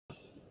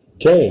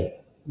Okay,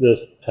 this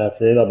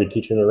afternoon I'll be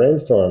teaching a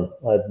rainstorm.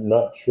 I'm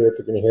not sure if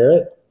you can hear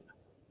it,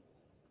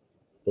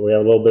 but we have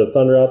a little bit of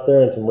thunder out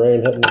there and some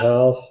rain hitting the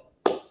house.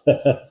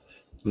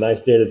 Nice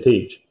day to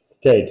teach.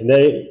 Okay,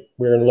 today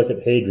we're going to look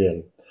at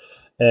Hadrian.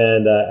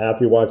 And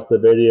after you watch the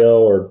video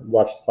or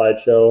watch the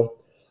slideshow,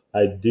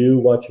 I do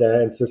want you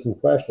to answer some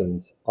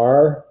questions.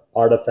 Are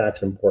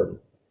artifacts important?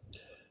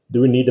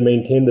 Do we need to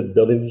maintain the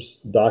buildings,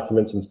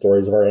 documents, and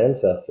stories of our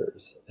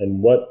ancestors?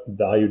 And what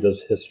value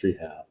does history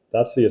have?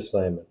 That's the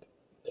assignment.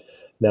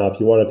 Now, if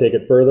you want to take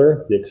it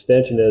further, the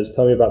extension is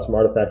tell me about some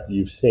artifacts that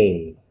you've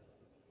seen.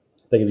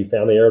 They can be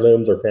family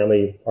heirlooms or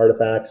family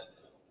artifacts,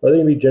 or they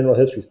can be general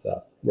history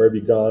stuff. Where have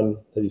you gone?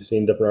 Have you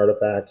seen different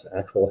artifacts,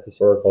 actual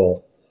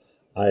historical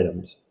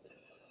items?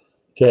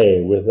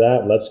 Okay, with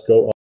that, let's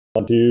go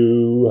on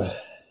to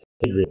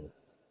Hadrian.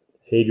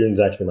 Hadrian's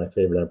actually my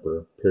favorite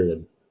emperor,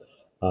 period.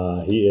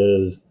 He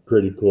is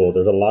pretty cool.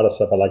 There's a lot of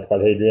stuff I like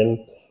about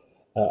Hadrian.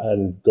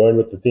 And going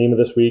with the theme of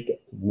this week,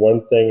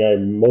 one thing I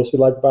mostly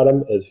like about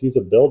him is he's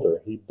a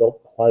builder. He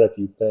built quite a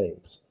few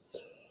things.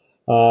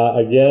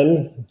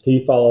 Again,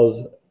 he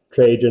follows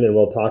Trajan, and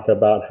we'll talk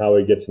about how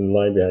he gets in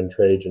line behind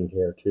Trajan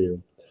here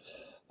too.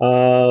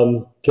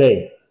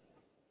 Okay,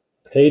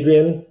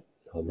 Hadrian.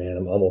 Oh man,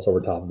 I'm almost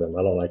over top of him.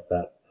 I don't like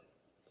that.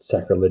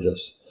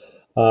 Sacrilegious.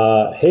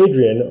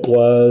 Hadrian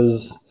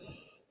was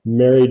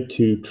married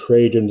to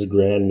Trajan's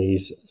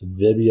grandniece,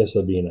 Vibia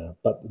Sabina,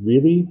 but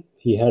really,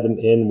 he had an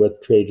in with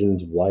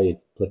Trajan's wife,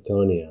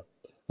 Plotina.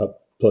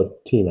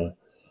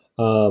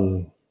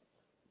 I'm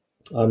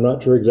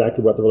not sure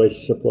exactly what the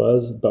relationship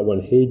was, but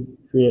when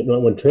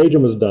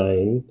Trajan was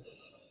dying,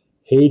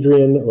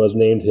 Hadrian was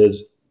named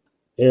his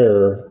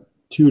heir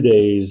 2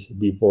 days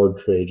before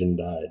Trajan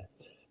died.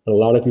 And a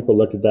lot of people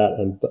looked at that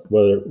and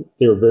whether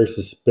they were very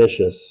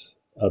suspicious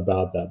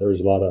about that. There was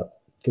a lot of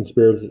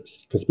conspiracy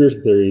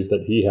theories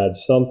that he had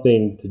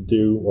something to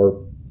do,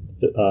 or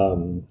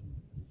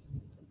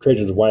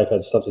Trajan's wife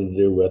had something to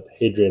do with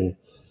Hadrian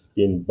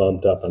being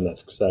bumped up on that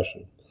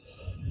succession.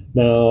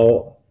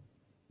 Now,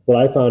 what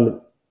I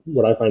find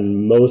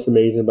most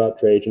amazing about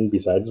Trajan,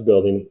 besides his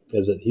building,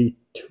 is that he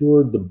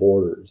toured the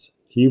borders.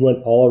 He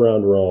went all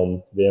around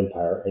Rome, the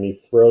empire, and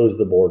he froze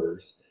the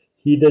borders.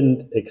 He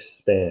didn't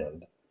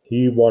expand.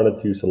 He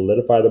wanted to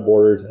solidify the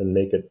borders and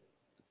make it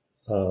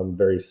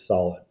very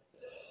solid.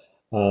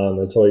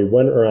 And so he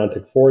went around,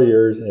 took 4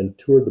 years, and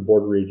toured the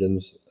border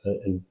regions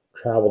and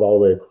traveled all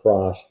the way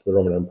across the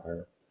Roman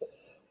Empire.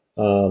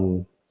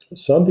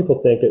 Some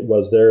people think it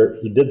was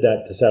he did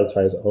that to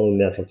satisfy his own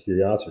natural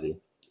curiosity.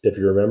 If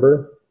you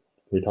remember,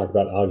 we talked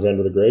about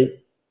Alexander the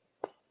Great.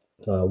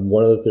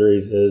 One of the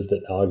theories is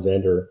that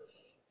Alexander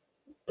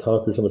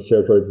conquered so much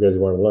territory because he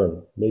wanted to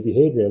learn. Maybe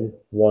Hadrian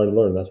wanted to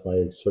learn. That's why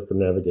he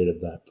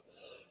circumnavigated that.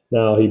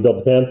 Now, he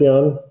built the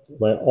Pantheon,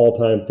 my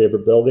all-time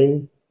favorite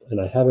building. And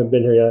I haven't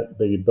been here yet,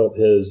 but he built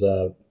his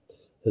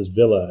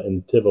villa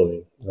in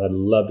Tivoli. I'd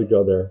love to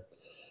go there.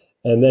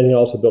 And then he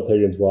also built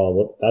Hadrian's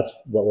Wall. That's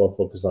what we'll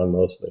focus on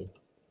mostly.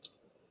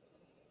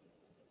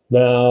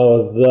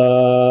 Now,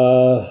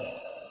 the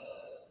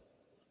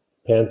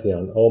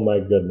Pantheon. Oh my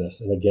goodness.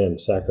 And again,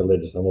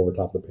 sacrilegious. I'm over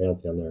top of the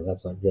Pantheon there.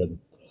 That's not good.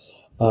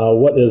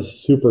 What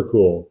is super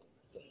cool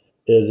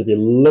is if you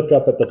look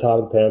up at the top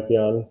of the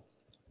Pantheon,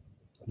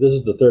 this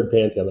is the third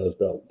Pantheon that was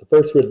built. The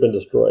first two had been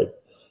destroyed.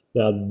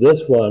 Now,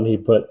 this one, he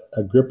put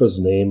Agrippa's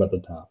name at the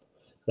top.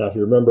 Now, if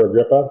you remember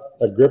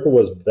Agrippa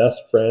was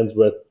best friends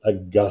with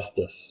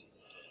Augustus.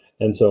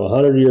 And so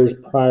 100 years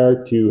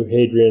prior to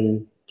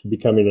Hadrian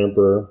becoming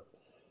emperor,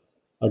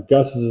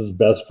 Augustus's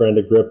best friend,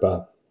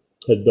 Agrippa,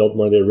 had built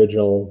one of the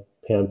original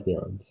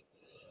pantheons.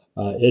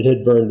 It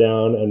had burned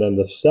down, and then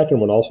the second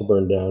one also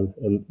burned down,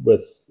 and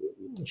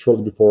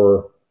shortly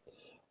before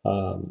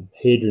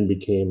Hadrian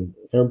became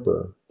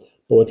emperor.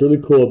 But what's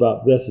really cool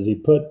about this is he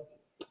put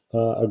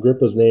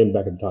Agrippa's name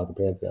back at the top of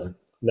the Pantheon.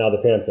 Now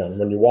the Pantheon,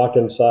 when you walk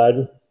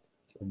inside,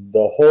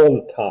 the hole in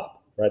the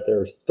top right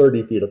there is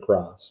 30 feet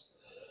across.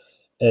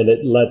 And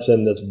it lets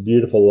in this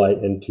beautiful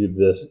light into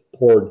this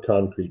poured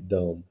concrete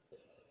dome.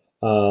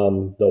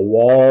 The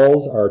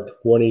walls are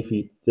 20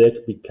 feet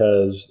thick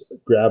because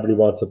gravity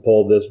wants to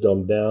pull this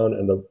dome down,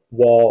 and the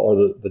wall, or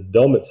the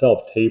dome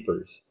itself,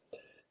 tapers.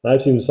 And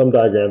I've seen some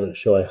diagrams that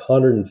show a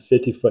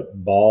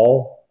 150-foot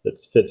ball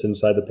that fits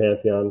inside the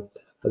Pantheon.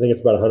 I think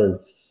it's about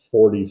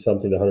 140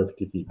 something to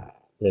 150 feet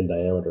in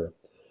diameter.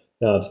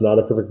 Now, it's not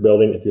a perfect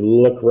building. If you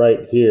look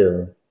right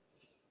here,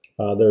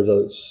 there's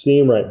a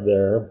seam right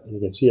there. You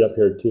can see it up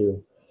here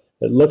too.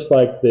 It looks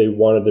like they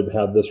wanted to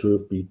have this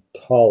roof be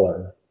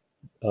taller.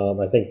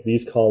 I think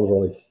these columns are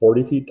only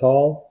 40 feet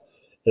tall,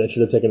 and it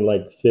should have taken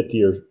like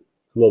 50 or a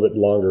little bit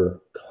longer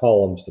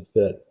columns to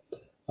fit.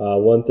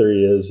 One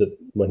theory is that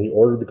when he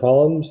ordered the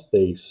columns,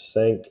 they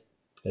sank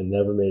and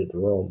never made it to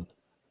Rome.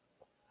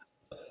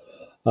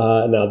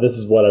 Now, this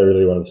is what I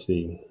really want to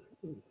see,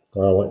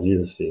 or I want you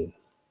to see.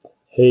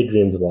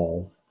 Hadrian's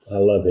Wall. I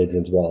love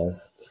Hadrian's Wall.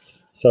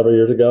 Several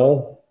years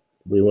ago,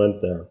 we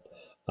went there.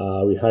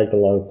 We hiked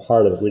along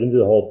part of it. We didn't do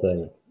the whole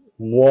thing.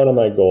 One of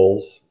my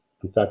goals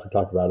In fact, we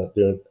talked about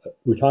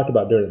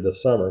doing it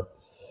this summer.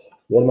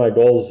 One of my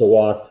goals is to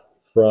walk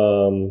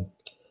from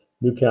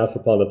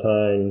Newcastle upon the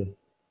Tyne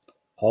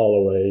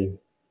all the way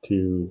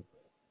to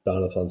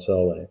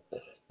Donis-on-Selway.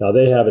 Now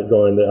they have it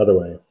going the other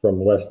way,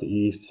 from west to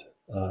east.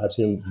 I've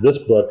seen this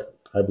book,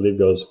 I believe,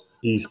 goes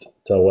east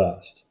to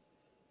west.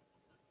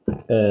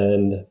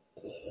 And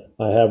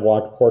I have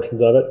walked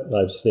portions of it.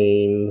 I've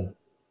seen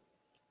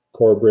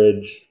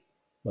Corbridge,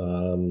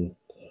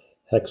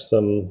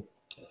 Hexham,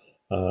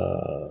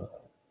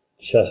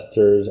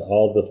 Chester's,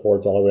 all the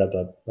forts, all the way up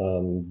to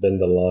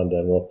Vindolanda,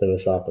 and we'll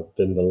finish off with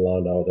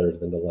Vindolanda. Oh,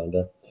 there's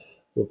Vindolanda.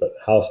 But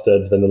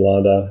Housestead,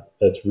 Vindolanda,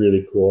 it's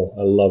really cool.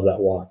 I love that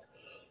walk.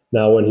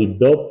 Now, when he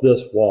built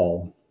this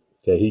wall,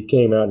 okay, he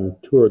came out and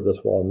toured this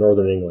wall in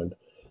northern England.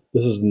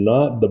 This is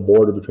not the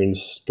border between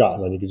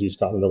Scotland. You can see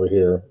Scotland over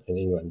here in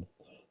England.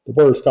 The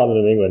border of Scotland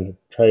and England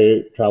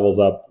travels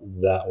up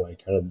that way,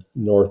 kind of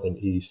north and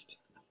east.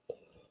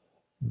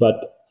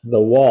 But the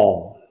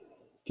wall,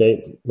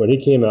 okay, when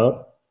he came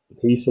out,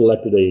 he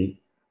selected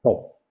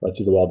let's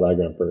see the wall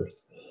diagram first.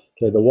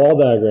 Okay, the wall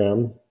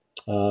diagram,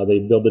 they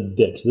build a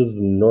ditch. This is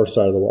the north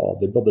side of the wall.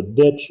 They build a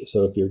ditch,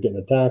 so if you're getting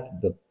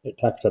attacked, the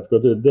attackers have to go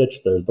through the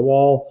ditch. There's the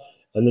wall,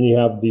 and then you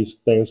have these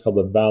things called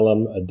the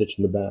vallum, a ditch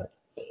in the back.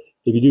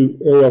 If you do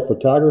aerial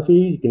photography,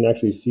 you can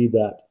actually see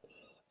that.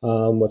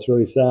 What's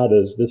really sad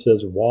is this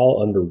is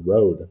wall under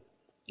road.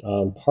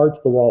 Parts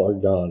of the wall are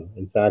gone.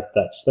 In fact,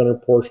 that center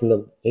portion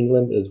of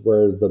England is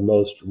where the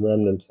most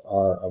remnants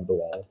are of the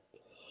wall.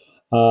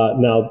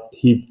 Now,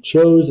 he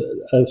chose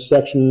a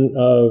section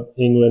of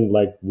England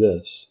like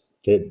this.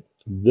 Okay,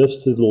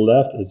 this to the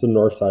left is the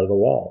north side of the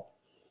wall.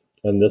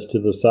 And this to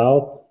the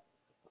south,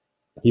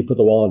 he put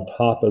the wall on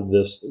top of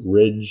this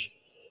ridge.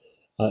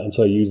 And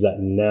so I use that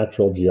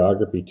natural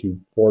geography to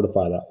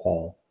fortify that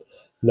wall.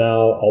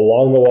 Now,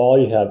 along the wall,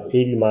 you have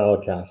 80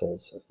 mile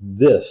castles.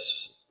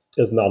 This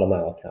is not a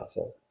mile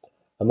castle.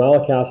 A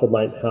mile castle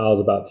might house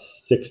about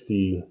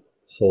 60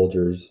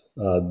 soldiers.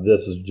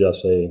 This is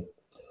just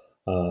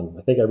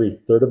I think every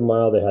third of a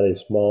mile, they had a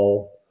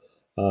small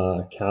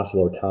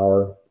castle or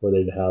tower where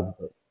they'd have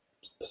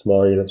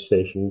smaller units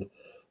stationed.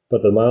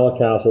 But the mile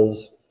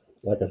castles,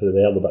 like I said,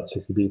 they held about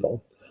 60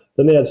 people.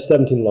 Then they had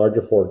 17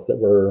 larger forts that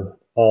were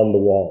on the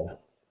wall.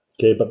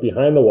 Okay, but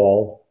behind the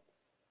wall,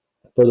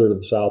 further to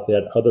the south, they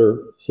had other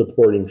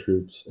supporting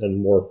troops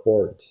and more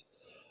forts.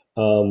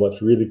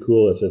 What's really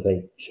cool is I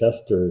think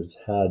Chester's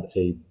had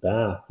a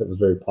bath that was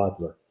very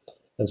popular.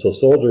 And so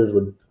soldiers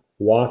would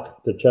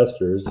walk to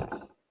Chester's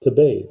to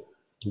bathe,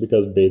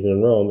 because bathing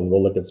in Rome, and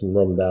we'll look at some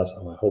Roman baths.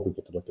 I hope we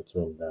get to look at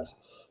some Roman baths.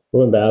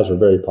 Roman baths were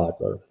very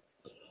popular.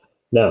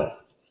 Now,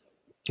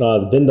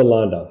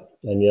 Vindolanda,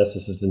 and yes,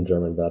 this is in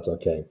German, but that's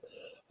okay.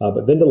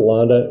 But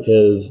Vindolanda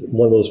is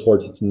one of those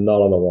forts that's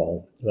not on the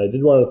wall. And I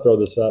did want to throw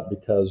this up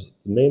because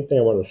the main thing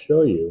I want to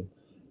show you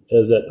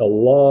is that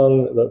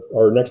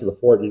next to the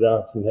fort, you'd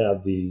often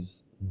have these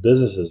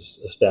businesses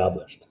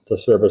established to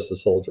service the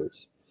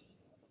soldiers.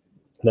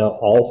 Now,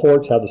 all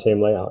forts have the same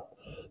layout.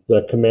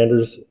 The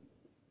commander's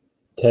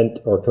tent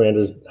or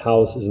commander's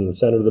house is in the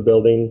center of the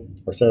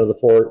building or center of the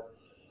fort.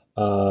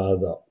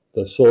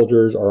 The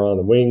soldiers are on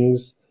the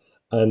wings,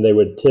 and they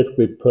would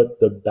typically put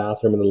the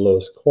bathroom in the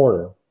lowest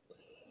corner.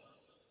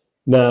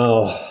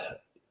 Now,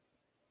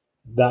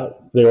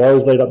 they were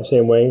always laid out the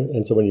same way,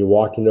 and so when you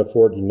walked into a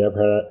fort, you never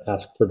had to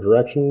ask for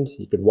directions.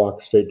 You could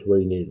walk straight to where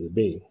you needed to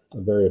be.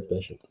 Very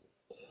efficient.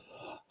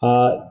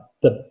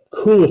 The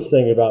coolest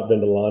thing about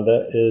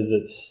Vindolanda is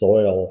its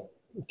soil.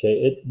 Okay,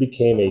 it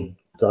became a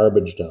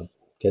garbage dump.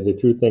 Okay, they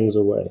threw things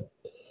away,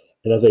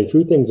 and as they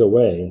threw things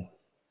away,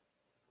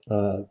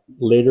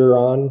 later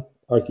on,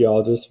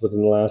 archaeologists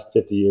within the last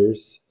 50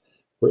 years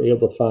were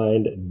able to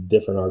find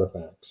different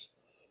artifacts.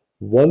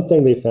 One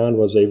thing they found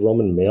was a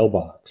Roman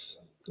mailbox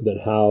that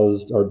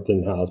housed, or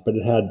didn't house, but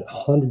it had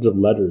hundreds of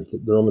letters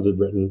that the Romans had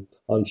written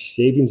on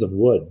shavings of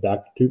wood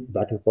back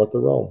and forth to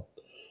Rome.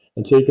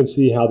 And so you can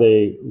see how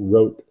they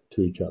wrote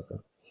to each other.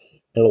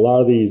 And a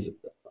lot of these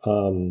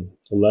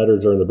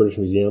letters are in the British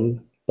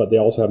Museum, but they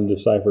also have them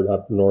deciphered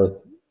up north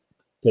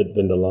at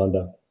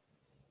Vindolanda.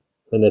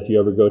 And if you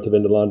ever go to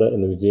Vindolanda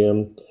in the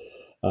museum,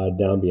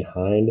 down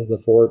behind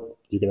the fort,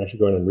 you can actually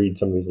go in and read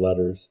some of these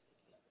letters.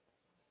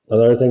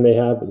 Another thing they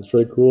have that's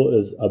really cool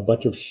is a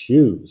bunch of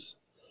shoes.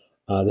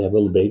 They have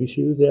little baby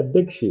shoes. They have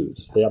big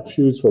shoes. They have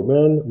shoes for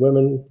men,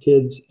 women,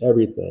 kids,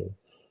 everything.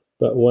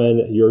 But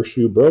when your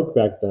shoe broke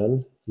back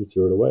then, you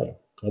threw it away.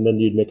 And then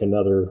you'd make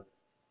another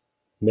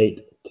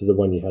mate to the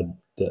one you had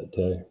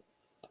to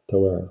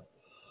wear.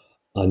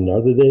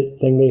 Another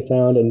thing they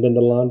found in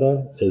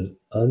Vindolanda is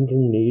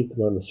underneath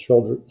one of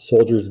the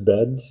soldiers'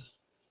 beds,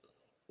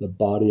 the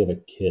body of a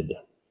kid.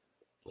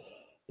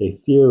 They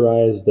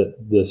theorized that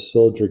this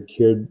soldier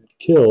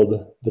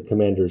killed the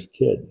commander's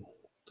kid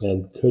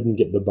and couldn't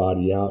get the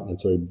body out, and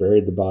so he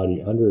buried the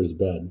body under his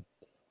bed.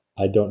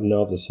 I don't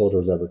know if the soldier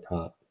was ever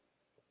caught.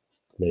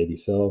 Maybe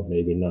so,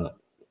 maybe not.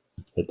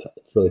 It's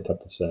really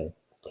tough to say.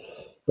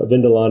 But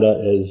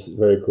Vindolanda is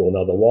very cool.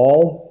 Now the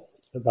wall,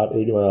 about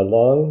 80 miles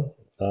long.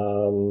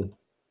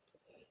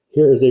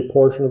 Here is a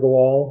portion of the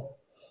wall,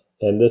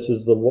 and this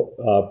is the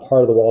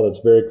part of the wall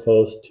that's very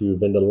close to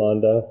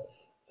Vindolanda.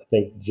 I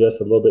think just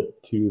a little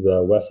bit to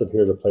the west of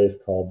here is a place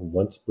called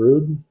Once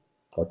Brewed,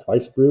 or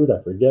Twice Brewed,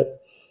 I forget.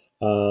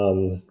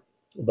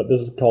 But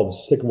this is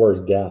called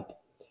Sycamore's Gap.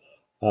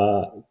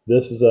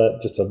 This is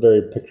just a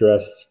very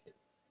picturesque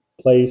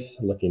place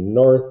looking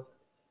north.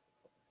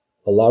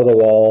 A lot of the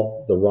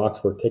wall, the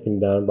rocks were taken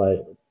down by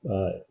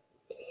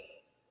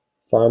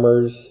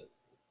farmers,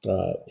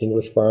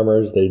 English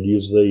farmers. They'd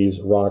use these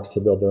rocks to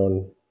build their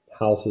own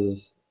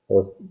houses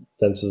or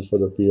fences for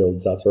their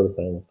fields, that sort of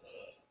thing.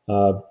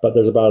 But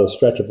there's about a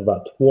stretch of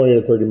about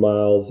 20 to 30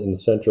 miles in the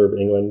center of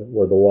England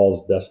where the wall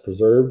is best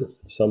preserved.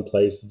 Some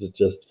places it's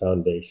just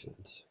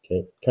foundations.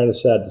 Okay, kind of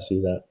sad to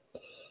see that.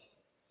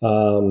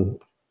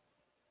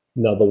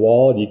 Now the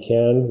wall, you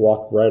can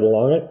walk right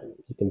along it.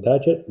 You can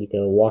touch it. You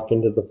can walk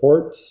into the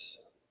forts,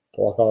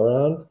 walk all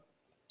around.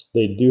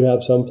 They do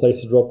have some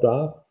places roped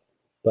off,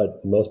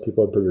 but most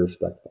people are pretty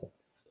respectful.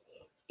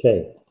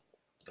 Okay,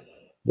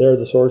 there are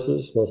the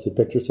sources, mostly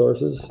picture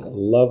sources.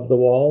 Love the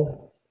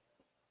wall.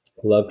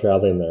 Love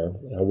traveling there.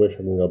 I wish I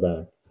can go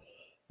back.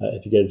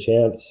 If you get a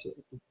chance,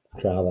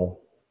 travel.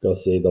 Go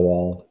see the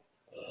wall.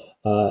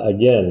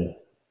 Again,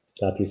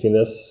 after you've seen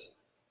this,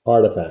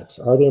 artifacts.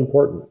 Are they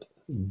important?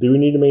 Do we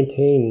need to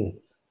maintain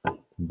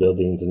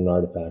buildings and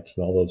artifacts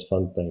and all those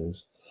fun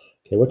things?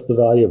 Okay, what's the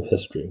value of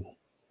history?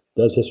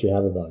 Does history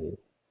have a value?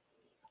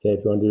 Okay,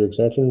 if you want to do the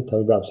extension, tell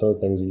me about some of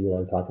the things that you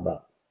want to talk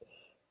about.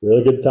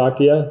 Really good to talk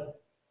to you.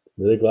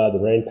 Really glad the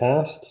rain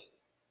passed,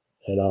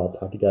 and I'll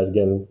talk to you guys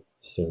again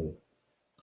soon.